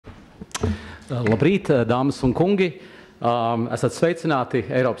Labrīt, dāmas un kungi! Esat sveicināti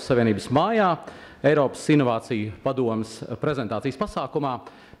Eiropas Savienības mājā, Eiropas Inovāciju padomes prezentācijas pasākumā.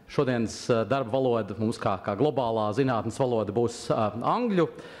 Šodienas darba valoda mums kā globālā zinātnes valoda būs angļu,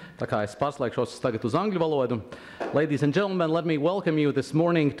 tā kā es pārslēgšos tagad uz angļu valodu. Ladies and gentlemen, let me welcome you this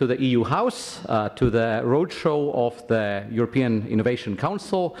morning to the EU House, to the roadshow of the European Innovation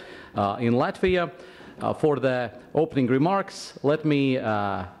Council in Latvia. For the opening remarks, let me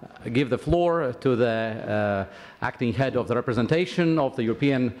give the floor to the acting head of the representation of the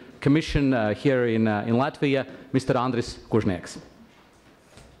European Commission here in Latvia, Mr. Andris Kužnieks.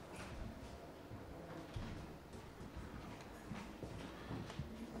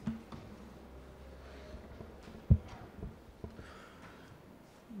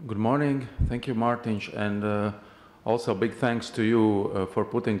 Good morning. Thank you, Martin, and also big thanks to you for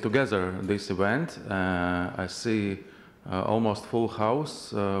putting together this event. I see almost full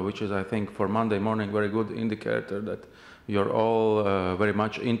house, which is, I think, for Monday morning, very good indicator that you're all very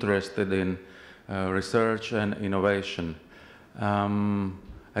much interested in research and innovation.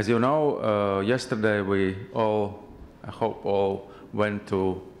 As you know, yesterday we all, I hope all, went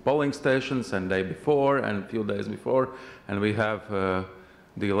to polling stations, and day before and a few days before, and we have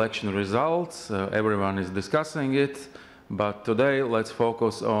the election results. Everyone is discussing it, but today let's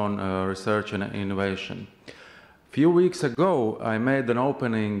focus on research and innovation. A few weeks ago, I made an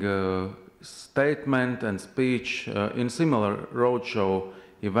opening statement and speech in similar roadshow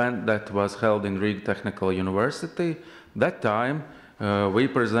event that was held in Riga Technical University. That time, we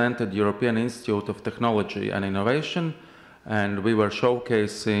presented European Institute of Technology and Innovation, and we were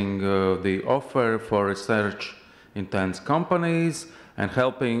showcasing the offer for research-intense companies and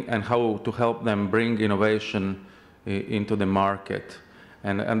how to help them bring innovation into the market.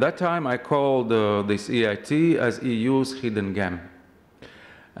 And at that time, I called this EIT as EU's hidden gem,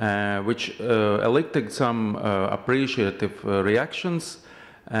 which elicited some appreciative reactions,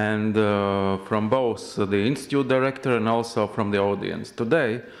 and from both the institute director and also from the audience.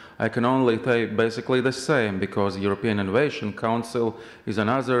 Today, I can only say basically the same, because European Innovation Council is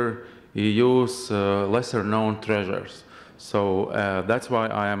another EU's lesser-known treasures. So that's why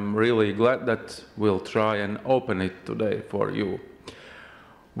I am really glad that we'll try and open it today for you.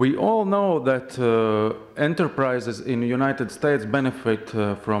 We all know that enterprises in the United States benefit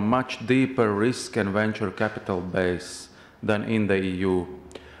from much deeper risk and venture capital base than in the EU.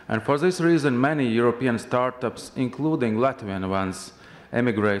 And for this reason, many European startups, including Latvian ones,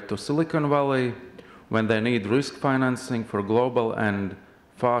 emigrate to Silicon Valley when they need risk financing for global and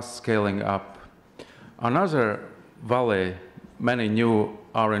fast scaling up. Another valley many new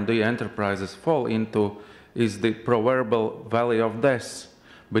R&D enterprises fall into is the proverbial valley of death,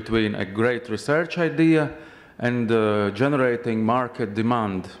 between a great research idea and generating market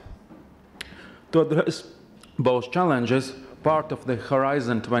demand. To address both challenges, part of the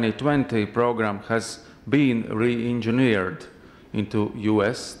Horizon 2020 program has been re-engineered into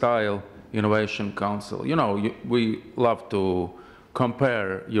US-style Innovation Council. You know, we love to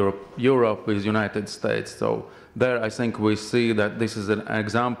compare Europe with the United States, so there I think we see that this is an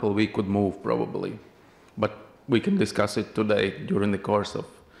example we could move probably, but we can discuss it today during the course of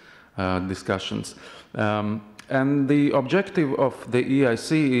discussions. And the objective of the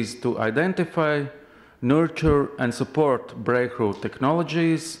EIC is to identify, nurture and support breakthrough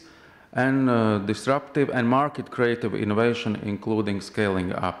technologies and disruptive and market creative innovation, including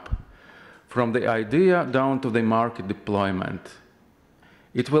scaling up, from the idea down to the market deployment.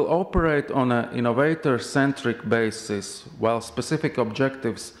 It will operate on an innovator-centric basis, while specific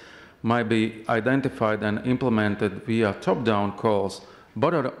objectives might be identified and implemented via top-down calls.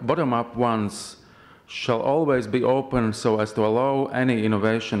 Bottom-up ones shall always be open so as to allow any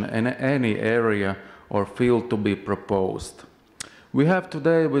innovation in any area or field to be proposed. We have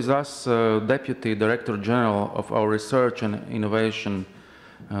today with us Deputy Director General of our Research and Innovation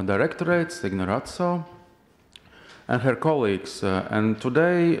Directorate, Signe Ratso, and her colleagues, and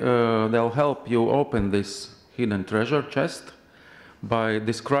today they'll help you open this hidden treasure chest by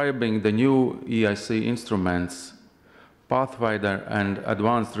describing the new EIC instruments, Pathfinder and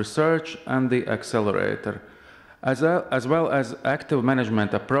Advanced Research, and the Accelerator, as well as active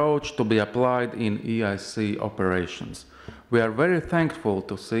management approach to be applied in EIC operations. We are very thankful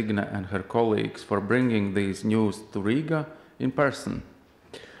to Signe and her colleagues for bringing these news to Riga in person.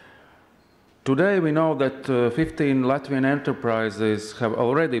 Today we know that 15 Latvian enterprises have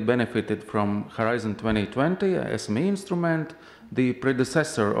already benefited from Horizon 2020 SME instrument, the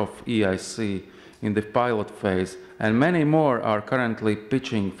predecessor of EIC in the pilot phase, and many more are currently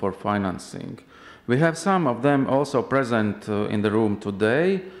pitching for financing. We have some of them also present in the room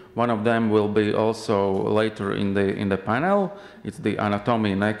today. One of them will be also later in the panel. It's the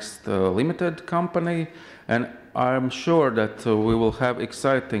Anatomy Next Limited company, and I'm sure that we will have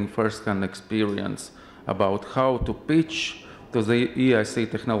exciting first-hand experience about how to pitch to the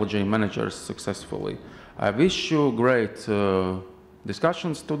EIC technology managers successfully. I wish you great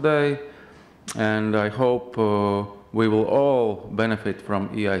discussions today, and I hope we will all benefit from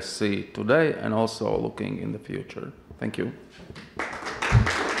EIC today and also looking in the future. Thank you.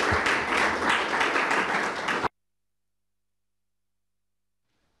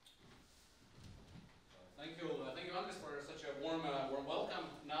 Thank you, Andris, for such a warm welcome.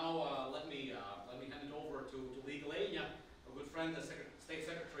 Now let me hand it over to Līga Leņa, a good friend, the State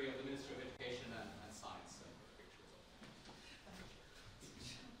Secretary of the Ministry of Education and Science.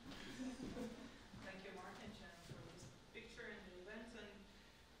 Thank you, Martin, for this picture and the event, and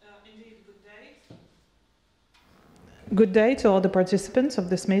indeed, good day. Good day to all the participants of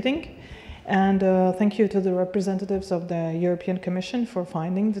this meeting, and thank you to the representatives of the European Commission for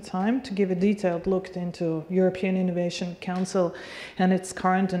finding the time to give a detailed look into European Innovation Council and its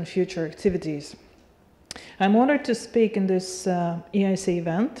current and future activities. I'm honored to speak in this EIC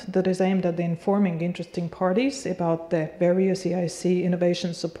event that is aimed at informing interesting parties about the various EIC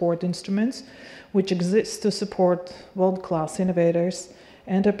innovation support instruments which exist to support world-class innovators,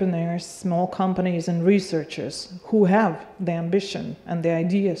 entrepreneurs, small companies and researchers who have the ambition and the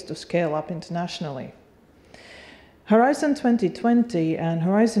ideas to scale up internationally. Horizon 2020 and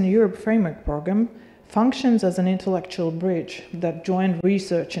Horizon Europe Framework Program functions as an intellectual bridge that join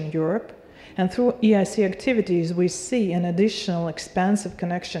research in Europe, and through EIC activities we see an additional expansive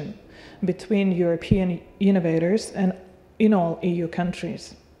connection between European innovators and in all EU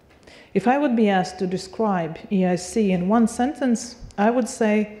countries. If I would be asked to describe EIC in one sentence, I would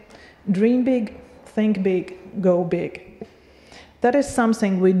say, dream big, think big, go big. That is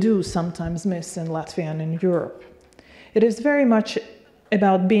something we do sometimes miss in Latvia and in Europe. It is very much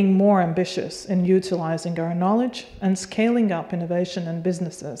about being more ambitious in utilizing our knowledge and scaling up innovation and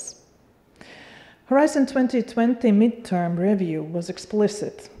businesses. Horizon 2020 midterm review was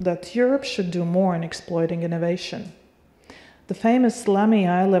explicit that Europe should do more in exploiting innovation. The famous LAMI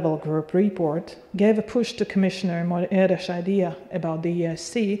high-level group report gave a push to Commissioner Moeda's idea about the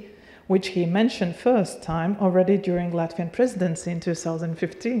EIC, which he mentioned first time already during Latvian presidency in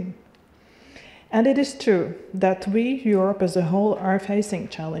 2015. And it is true that we, Europe as a whole, are facing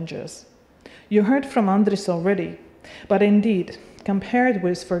challenges. You heard from Andris already, but indeed, compared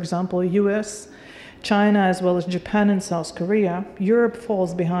with, for example, US, China, as well as Japan and South Korea, Europe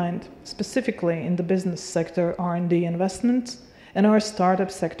falls behind, specifically in the business sector R&D investments, and our startup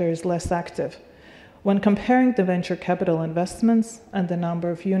sector is less active when comparing the venture capital investments and the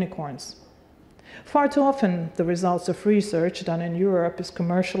number of unicorns. Far too often, the results of research done in Europe is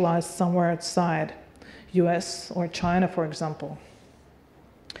commercialized somewhere outside, US or China, for example.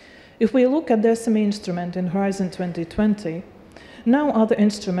 If we look at the SME instrument in Horizon 2020, no other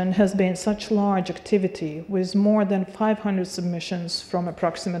instrument has been such large activity with more than 500 submissions from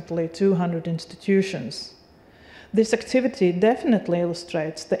approximately 200 institutions. This activity definitely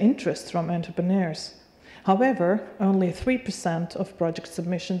illustrates the interest from entrepreneurs. However, only 3% of project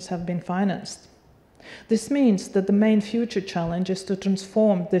submissions have been financed. This means that the main future challenge is to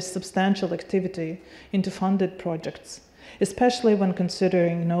transform this substantial activity into funded projects, especially when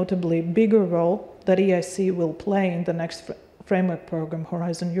considering notably bigger role that EIC will play in the next framework program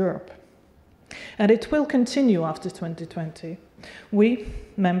Horizon Europe. And it will continue after 2020. We,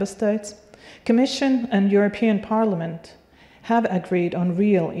 Member States, Commission and European Parliament have agreed on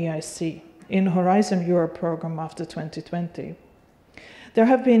real EIC in Horizon Europe program after 2020. There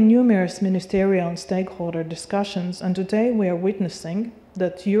have been numerous ministerial and stakeholder discussions, and today we are witnessing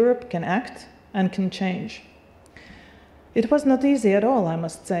that Europe can act and can change. It was not easy at all, I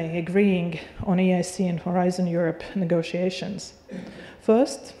must say, agreeing on EIC and Horizon Europe negotiations.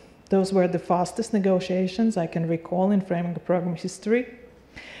 First, those were the fastest negotiations I can recall in framework program history.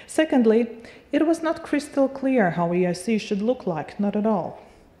 Secondly, it was not crystal clear how EIC should look like, not at all.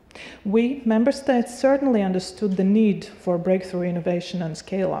 We, Member States, certainly understood the need for breakthrough innovation and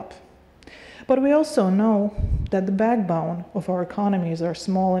scale-up. But we also know that the backbone of our economies are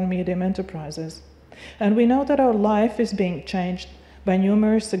small and medium enterprises. And we know that our life is being changed by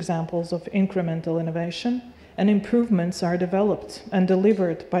numerous examples of incremental innovation, and improvements are developed and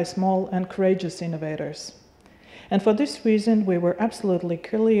delivered by small and courageous innovators. And for this reason, we were absolutely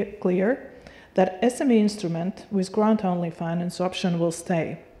clear that SME instrument with grant-only finance option will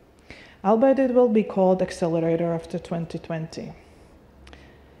stay, albeit it will be called Accelerator after 2020.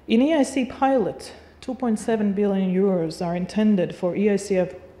 In EIC pilot, 2.7 billion euros are intended for EIC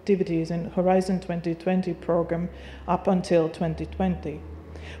activities in Horizon 2020 program up until 2020,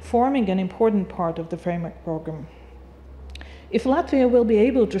 forming an important part of the framework program. If Latvia will be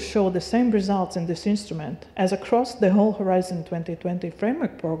able to show the same results in this instrument as across the whole Horizon 2020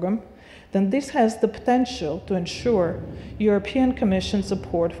 framework program, then this has the potential to ensure European Commission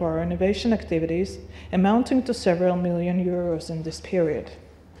support for our innovation activities amounting to several million euros in this period.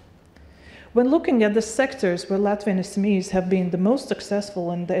 When looking at the sectors where Latvian SMEs have been the most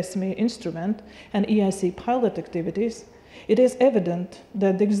successful in the SME instrument and EIC pilot activities, it is evident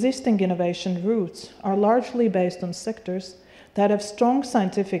that the existing innovation routes are largely based on sectors that have strong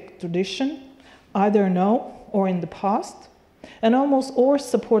scientific tradition, either now or in the past, and almost all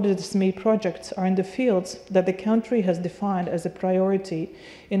supported SME projects are in the fields that the country has defined as a priority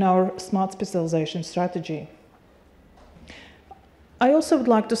in our smart specialization strategy. I also would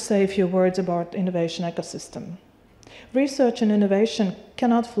like to say a few words about innovation ecosystem. Research and innovation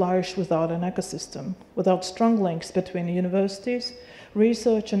cannot flourish without an ecosystem, without strong links between universities,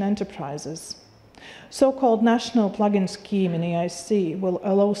 research and enterprises. So-called national plug-in scheme in EIC will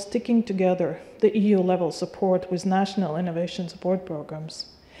allow sticking together the EU-level support with national innovation support programs.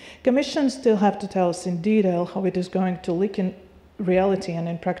 Commission still have to tell us in detail how it is going to look in reality and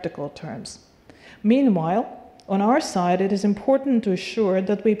in practical terms. Meanwhile, on our side, it is important to assure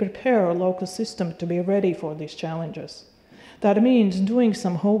that we prepare our local system to be ready for these challenges. That means doing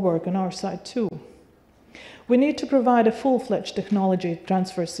some homework on our side too. We need to provide a full-fledged technology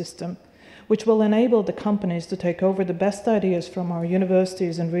transfer system which will enable the companies to take over the best ideas from our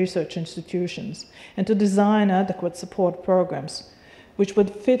universities and research institutions and to design adequate support programs which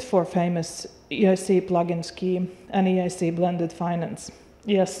would fit for famous EIC plug-in scheme and EIC blended finance.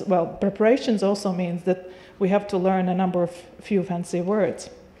 Yes, well, preparations also means that we have to learn a number of few fancy words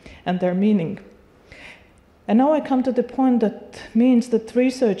and their meaning. And now I come to the point that means that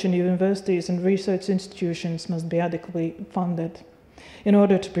research in universities and research institutions must be adequately funded in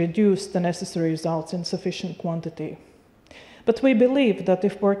order to produce the necessary results in sufficient quantity. But we believe that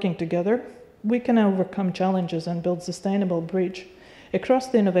if working together, we can overcome challenges and build sustainable bridge across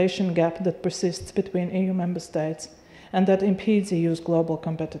the innovation gap that persists between EU member states and that impedes EU's global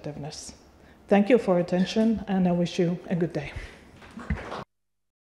competitiveness. Thank you for your attention, and I wish you a good day.